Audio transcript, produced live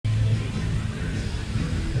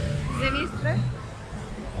Deze terug.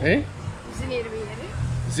 Hé? We zijn hier weer, hè?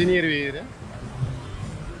 We zijn hier weer, hè?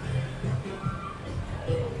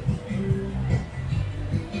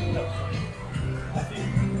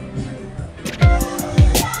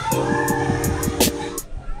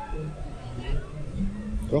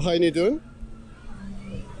 Wat ga je nu doen?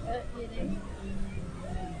 Nee.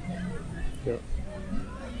 Ja.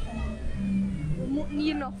 We moeten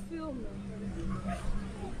hier nog filmen.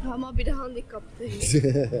 Ga maar bij de handicapten.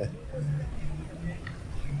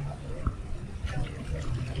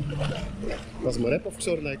 Pas maar op of ik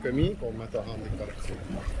zorg dat ik meekom met dat handicap. Ik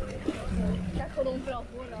ga gewoon overal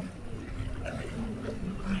vooraan.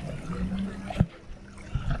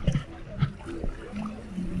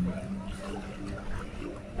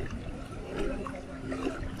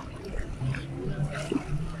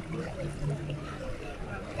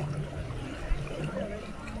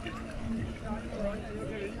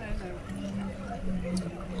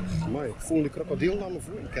 Amai, ik voel de krokodil aan mijn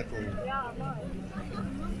voetenketting. Ja, mooi.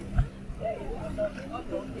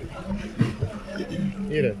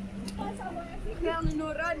 Hier. Hè. Ik ga een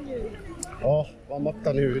oranje. Oh, wat maakt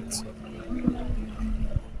dat nu uit?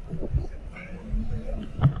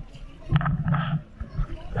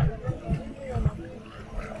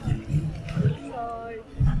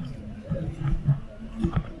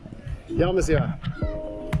 Ja, monsieur. Ja.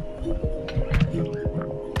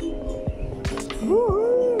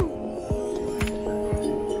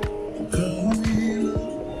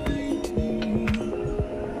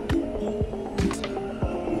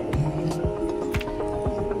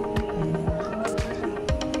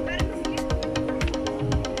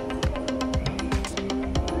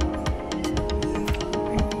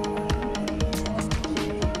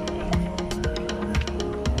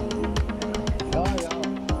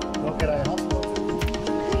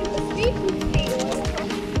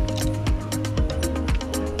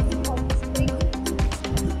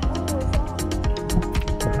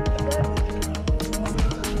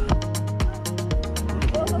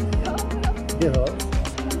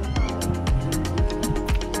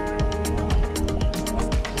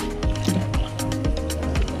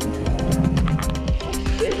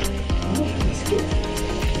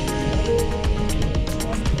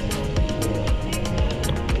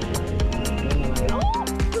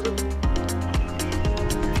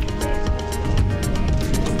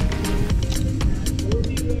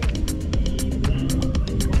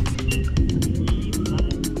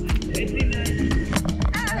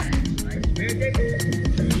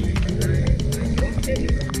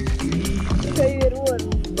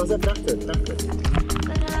 Dat is prachtig, prachtig.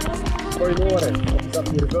 Gooi je oren, ik zat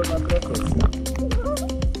hier veel met truffels.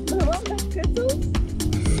 Wat met kussels?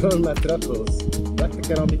 Veel met truffels. Leg een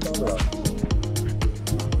keer aan die camera.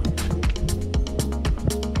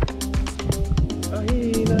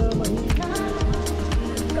 Ahina, mahina.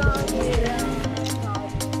 Camera.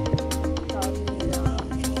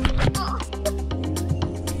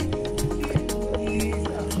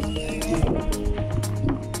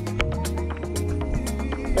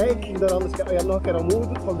 Kijk, daar anders je hebt nog een keer omhoog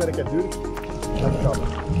doet, van werk het duur. Dat kan.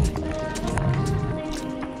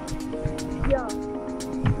 Ja.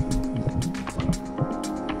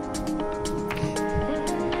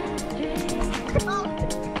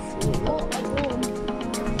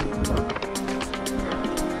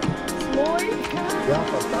 Mooi. Ja,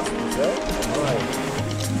 fantastisch, hè? Mooi.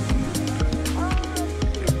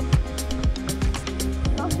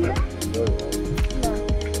 Mag je?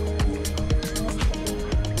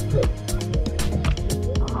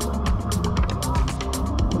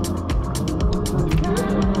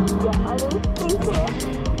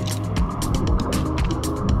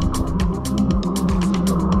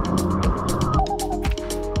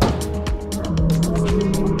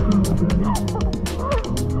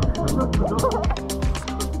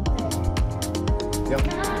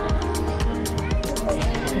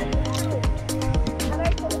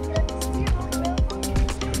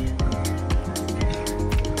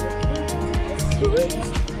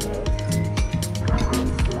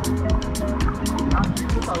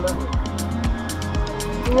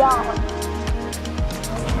 Ja,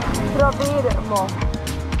 probeer het maar.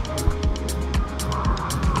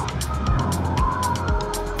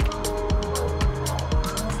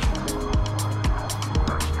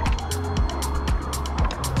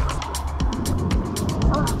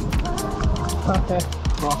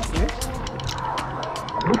 Wacht, hè?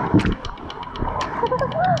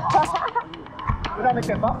 Doe dan een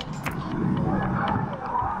keer wacht.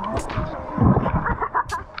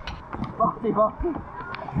 Wacht, wacht.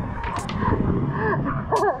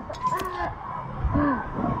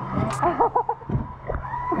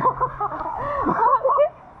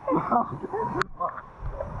 Wat?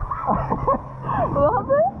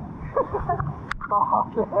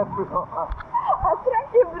 Hij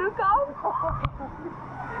trekt je broek aan.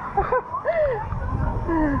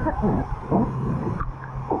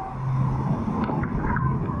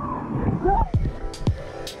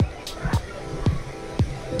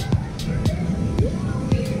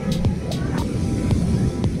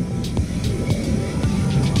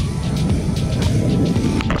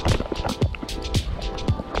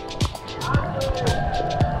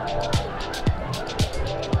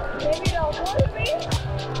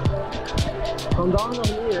 Vandaag nog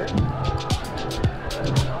niet, hè?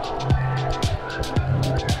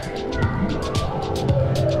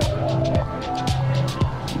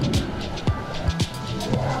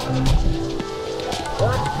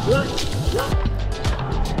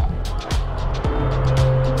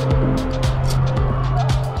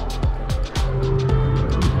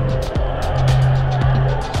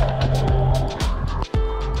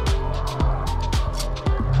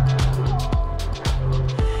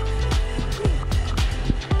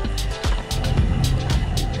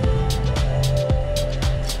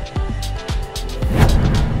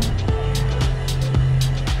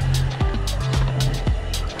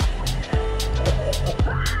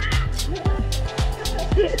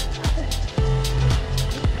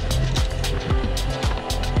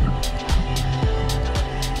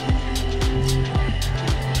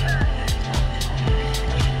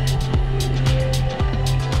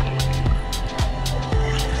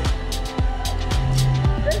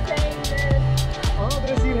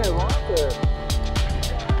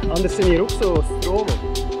 Anders zijn hier ook zo stromen.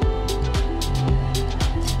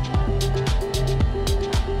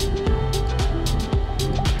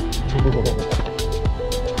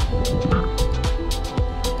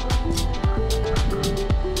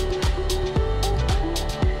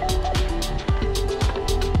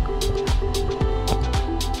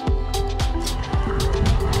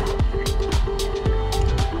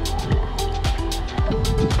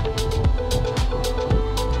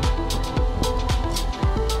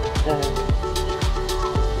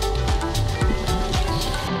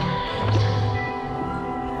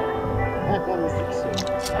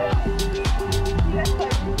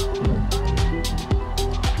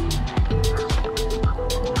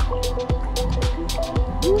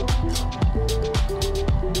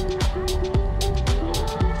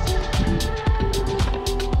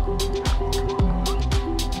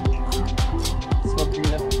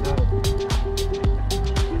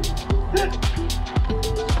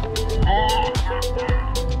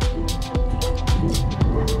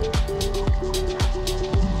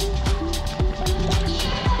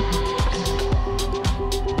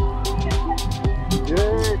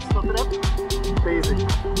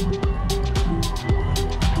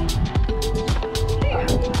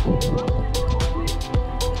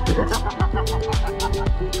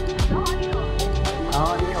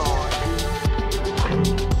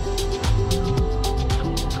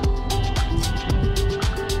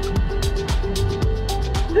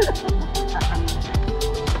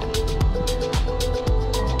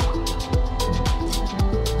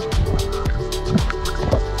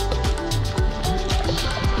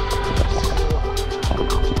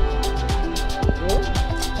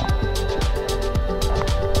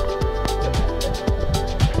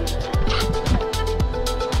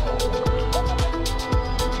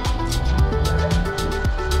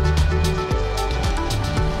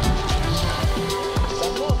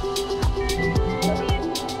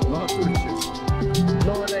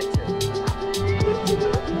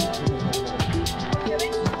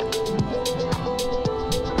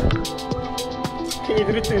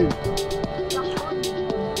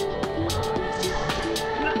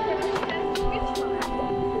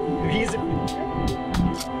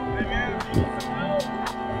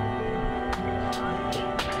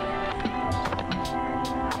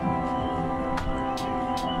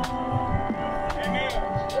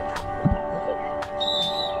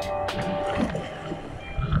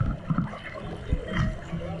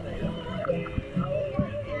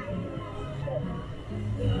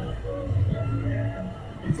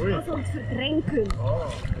 Hij was aan het verdrinken. Oh.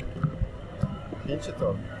 Eentje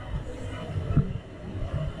toch?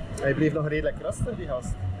 Hij bleef nog redelijk rustig, die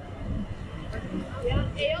gast. Ja,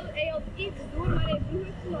 hij had iets door, maar hij vroeg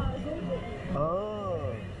het maar zo. Ah.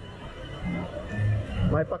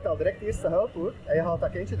 Maar hij pakt al direct de eerste hulp hoor. En je haalt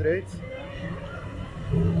dat kindje eruit.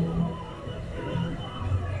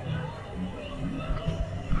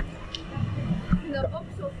 Ik vind dat ook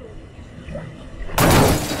zo goed.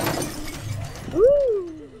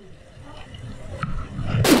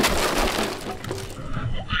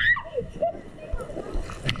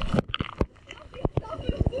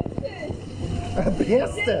 Een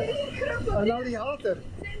beeste. Een alligator.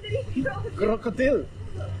 Krokodil.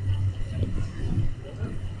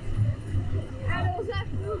 En dat was echt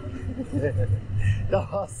goed.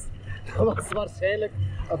 Dat was waarschijnlijk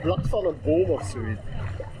een blad van een boom of zoiets.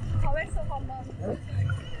 Ga weg zo van dan.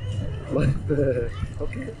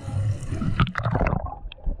 Oké.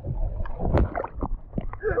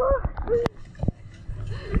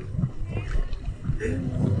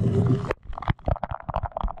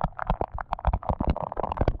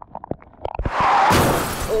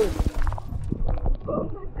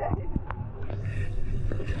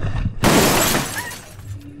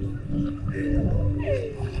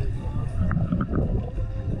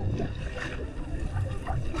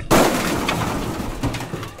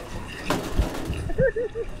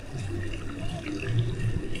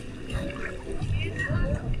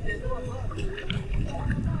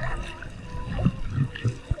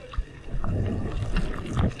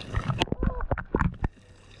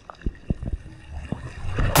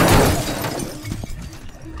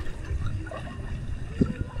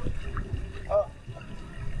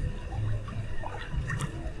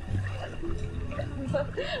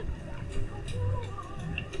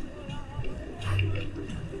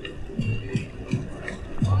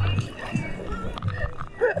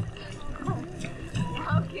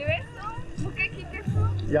 Oké, weet je? Hoe kijk ik even?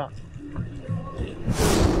 Ja.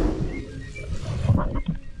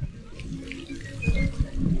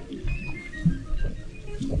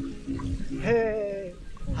 Hey,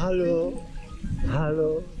 hallo,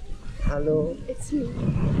 hallo, hallo. It's me.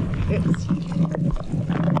 It's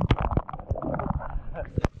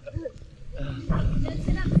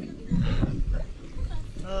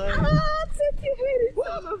Ah, het zit hier weer iets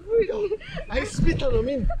aan mijn voeten. Hij spit aan hem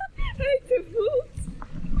in. Hij te voet.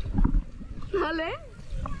 Allee?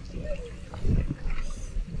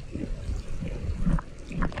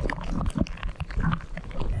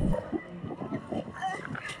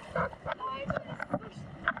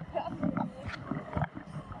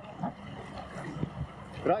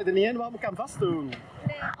 Draai er niet in, wat ik kan vastdoen.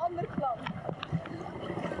 Nee, een ander plan.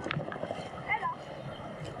 Ella.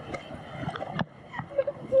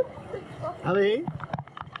 Allee.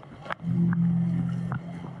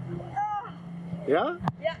 Ja?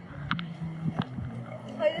 Ja.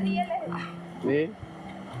 Ga je er niet in leggen? Nee.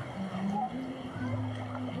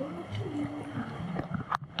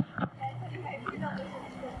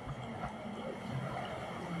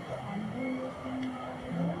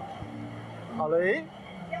 Allee.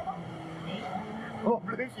 Wat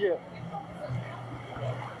blijf je?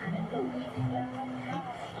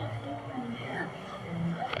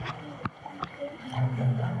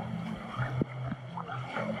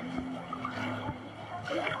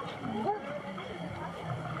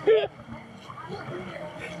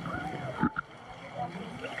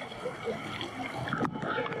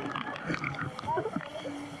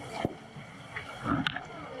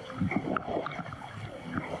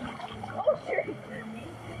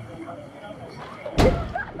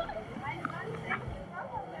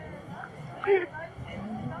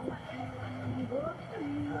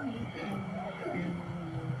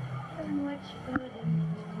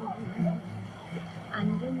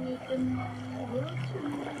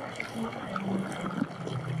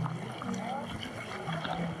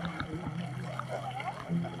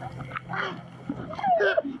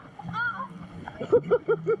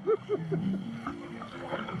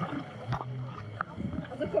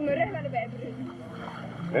 Als ik hem recht naar de bij brengen.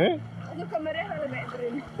 Hé? Als ik hem recht naar de bij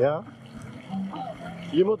brengen. Ja.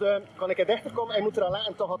 Je moet, kan ik er dichter komen, hij moet er al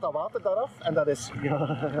en toch gaat dat water daaraf en dat is,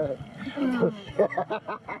 ja.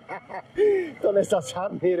 Dan is dat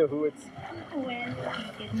schaam meer goed.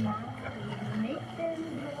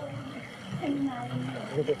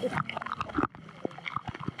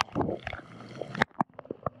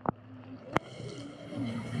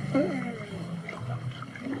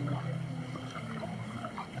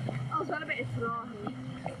 Als wel bij het vragen.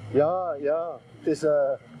 Ja, ja, het is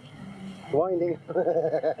winding.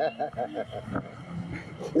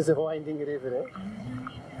 Het is een winding river, hè.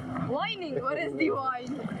 Winding, wat is die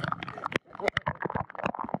wine?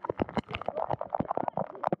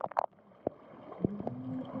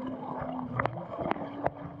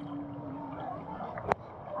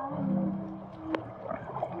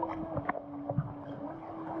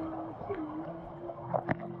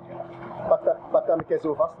 Pak dat een keer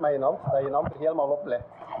zo vast met je hand, dat je hand er helemaal op legt.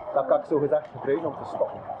 Dat kan ik zo gezegd gebruiken om te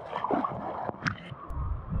stoppen.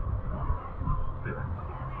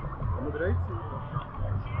 Kom je eruit?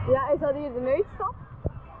 Ja, is dat hier de uitstap?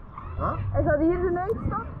 Huh? Is dat hier de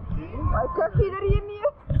uitstap? Maar ik heb je er hier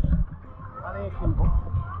niet. Ah nee, geen bot.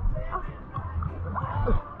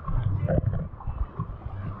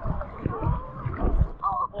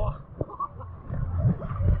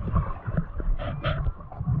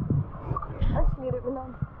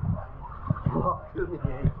 titel niet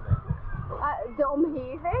eens. De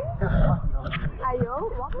omgeving. En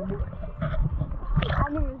jou, wat?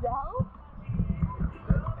 En jezelf.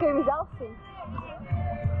 Kun je jezelf zien?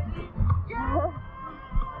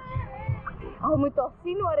 Je moet toch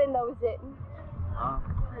zien waarin dat we zitten.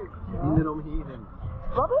 In de omgeving.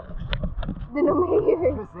 Wat? De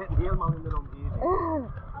omgeving. We zitten helemaal in de omgeving.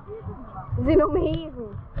 Zijn omgeving.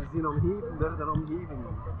 We zijn omgeven door de omgeving.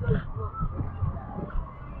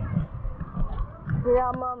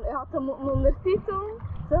 Ja man, je had hem moeten ondertitelen,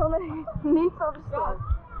 ze gaan er niet van verstaan.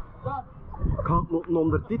 Ik had moeten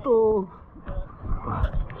ondertitel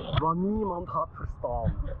wat niemand gaat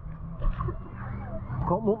verstaan. Ik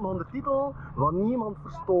had moeten ondertitel wat niemand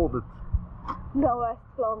verstoot het. Dat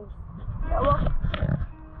West-Vlaams. Ja, wat?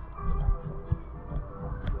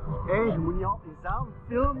 Hé, je moet niet altijd jezelf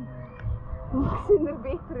filmen. Ik zie er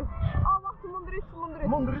beter uit. Oh wacht, hem onderuit,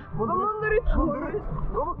 hem onderuit. Onderuit, Hem onderuit.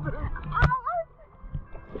 Ah, wat?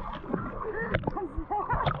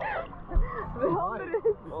 We gaan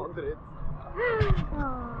eruit. Onderuit.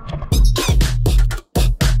 Ah.